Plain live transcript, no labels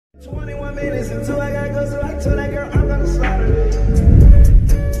21 minutes until I gotta go, so I told that girl I'm gonna slaughter it.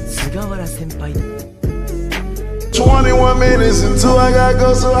 21 minutes until I gotta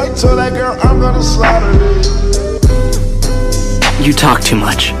go, so I told that girl I'm gonna slaughter it. You talk too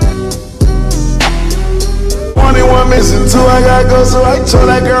much. 21 minutes until I gotta go, so I told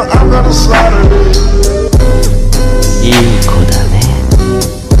that girl I'm gonna slaughter it. いい子だね。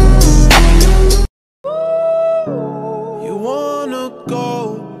You wanna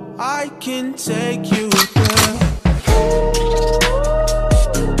go, I can take you there.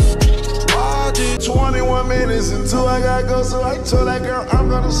 21 minutes until I gotta go, so I told that girl I'm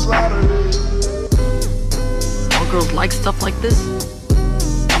gonna slaughter it. All girls like stuff like this?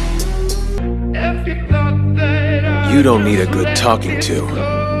 You don't need a good talking to.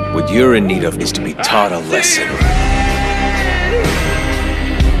 What you're in need of is to be taught a lesson.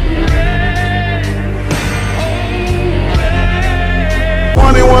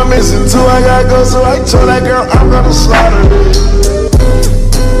 21 minutes until I gotta go, so I told that girl I'm gonna slaughter it.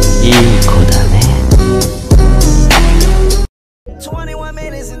 いい子だね。 21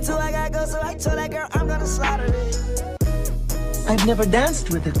 minutes until I gotta go, so I told that girl I'm gonna slaughter it. I've never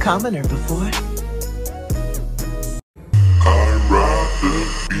danced with a commoner before.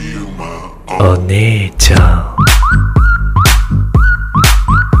 어, 姉ちゃん.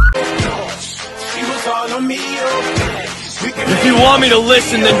 If you want me to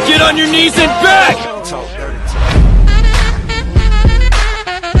listen, then get on your knees and beg!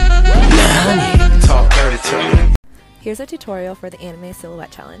 Here's a tutorial for the anime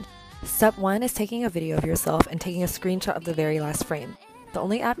silhouette challenge. Step 1 is taking a video of yourself and taking a screenshot of the very last frame. The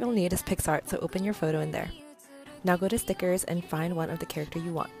only app you'll need is PixArt, so open your photo in there. Now go to stickers and find one of the character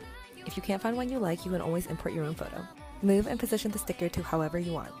you want. If you can't find one you like, you can always import your own photo. Move and position the sticker to however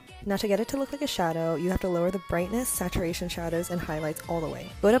you want. Now to get it to look like a shadow, you have to lower the brightness, saturation, shadows, and highlights all the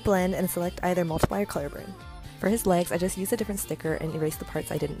way. Go to blend and select either multiply or color burn. For his legs, I just used a different sticker and erased the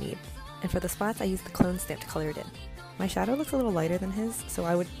parts I didn't need. And for the spots, I used the clone stamp to color it in. My shadow looks a little lighter than his, so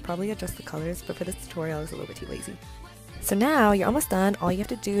I would probably adjust the colors, but for this tutorial I was a little bit too lazy. So now you're almost done. All you have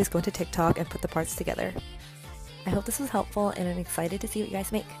to do is go into TikTok and put the parts together. I hope this was helpful, and I'm excited to see what you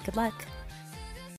guys make. Good luck!